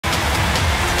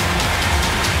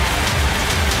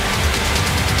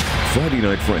Friday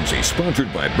Night Frenzy,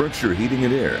 sponsored by Berkshire Heating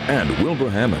and Air and Wilbur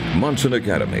Hammond, Monson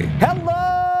Academy.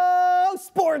 Hello,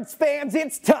 sports fans.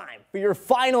 It's time for your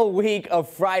final week of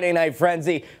Friday Night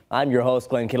Frenzy. I'm your host,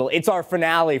 Glenn Kittle. It's our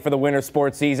finale for the winter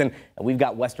sports season, and we've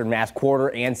got Western Mass quarter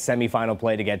and semifinal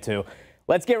play to get to.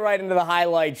 Let's get right into the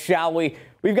highlights, shall we?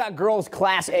 We've got girls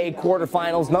Class A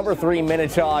quarterfinals. Number 3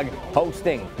 Minnechaug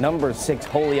hosting number 6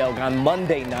 Holyoke on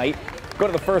Monday night. Go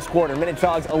to the first quarter.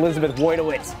 Minnechaug's Elizabeth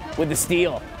Wojtowicz with the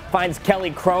steal. Finds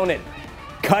Kelly Cronin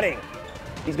cutting.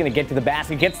 He's going to get to the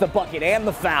basket, gets the bucket and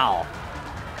the foul.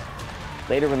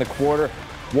 Later in the quarter,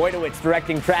 Wojtowicz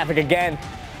directing traffic again.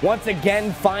 Once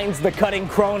again finds the cutting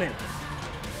Cronin.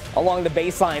 Along the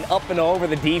baseline, up and over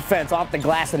the defense, off the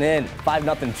glass and in.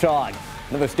 5-0 Chaug.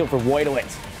 Another steal for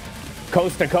Wojtowicz.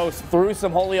 Coast to coast through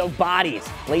some Holyoke bodies.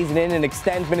 Lays it in and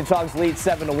extends Minnechaug's lead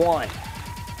 7-1.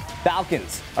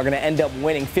 Falcons are going to end up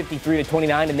winning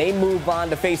 53-29, and they move on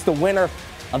to face the winner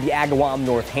of the Agawam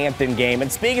Northampton game. And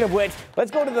speaking of which,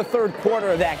 let's go to the third quarter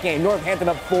of that game. Northampton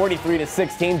up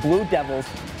 43-16. Blue Devils,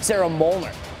 Sarah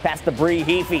Molnar past to Bree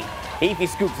Heafy. Heafy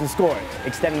scoops and scores,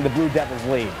 extending the Blue Devils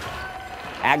lead.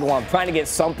 Agawam trying to get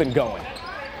something going.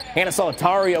 Hannah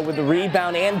Solitario with the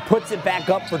rebound and puts it back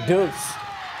up for Deuce.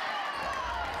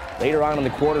 Later on in the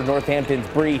quarter, Northampton's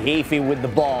Bree Heafy with the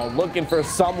ball, looking for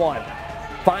someone.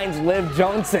 Finds Liv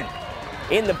Johnson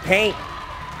in the paint.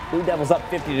 Blue Devils up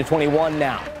 50-21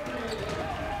 now.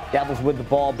 Devils with the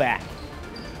ball back.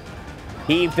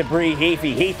 Heave to Bree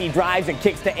Heafy. Heafy drives and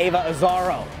kicks to Ava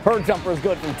Azaro. Her jumper is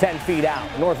good from 10 feet out.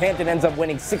 Northampton ends up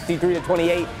winning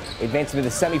 63-28, advancing to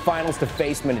the semifinals to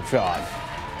face Minnechaug.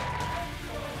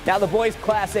 Now the boys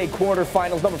Class A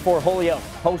quarterfinals. Number 4 Holyoke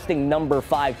hosting number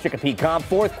 5 Chicopee Comp.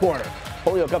 Fourth quarter,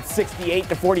 Holyoke up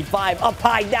 68-45. Up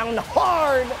high, down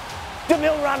hard.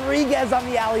 DeMille Rodriguez on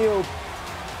the alley-oop.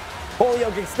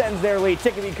 Holyoke extends their lead.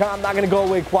 Chicopee Comp not going to go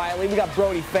away quietly. We got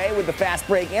Brody Fay with the fast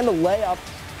break and the layup.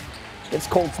 It's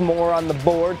Colts Moore on the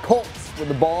board. Colts with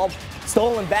the ball.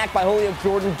 Stolen back by Holyoke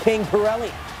Jordan King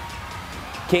Pirelli.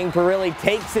 King Pirelli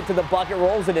takes it to the bucket,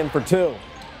 rolls it in for 2.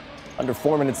 Under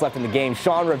 4 minutes left in the game.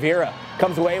 Sean Rivera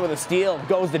comes away with a steal,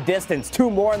 goes the distance.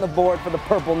 2 more on the board for the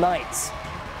Purple Knights.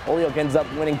 Holyoke ends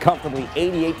up winning comfortably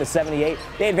 88-78.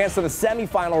 They advance to the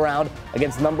semifinal round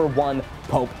against number 1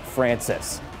 Pope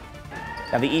Francis.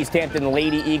 Now the E. Hampton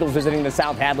Lady Eagles visiting the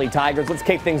South Hadley Tigers. Let's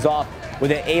kick things off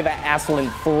with an Ava Asselin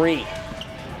 3.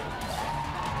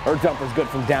 Her jumper's good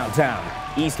from downtown.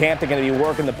 E. Hampton going to be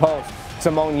working the post.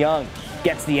 Simone Young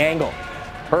gets the angle.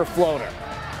 Her floater.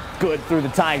 Good through the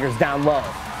Tigers down low.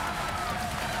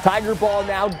 Tiger ball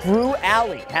now. Drew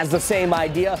Alley has the same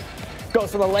idea.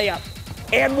 Goes for the layup.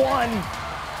 And 1.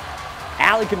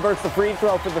 Alley converts the free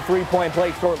throw for the 3-point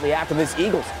play shortly after this.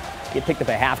 Eagles get picked up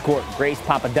at half court. Grace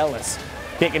Papadelis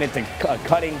kicking it to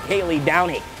cutting Kaylee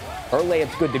Downey. Her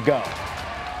layup's good to go.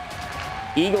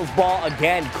 Eagles ball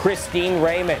again. Christine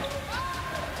Raymond.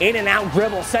 In and out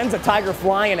dribble. Sends a Tiger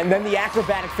flying, and then the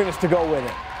acrobatic finish to go with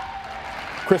it.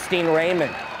 Christine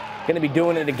Raymond going to be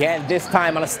doing it again, this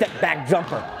time on a step-back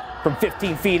jumper from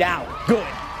 15 feet out. Good.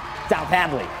 South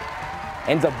Hadley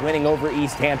ends up winning over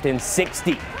East Hampton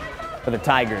 60 for the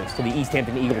Tigers to the East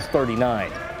Hampton Eagles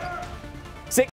 39.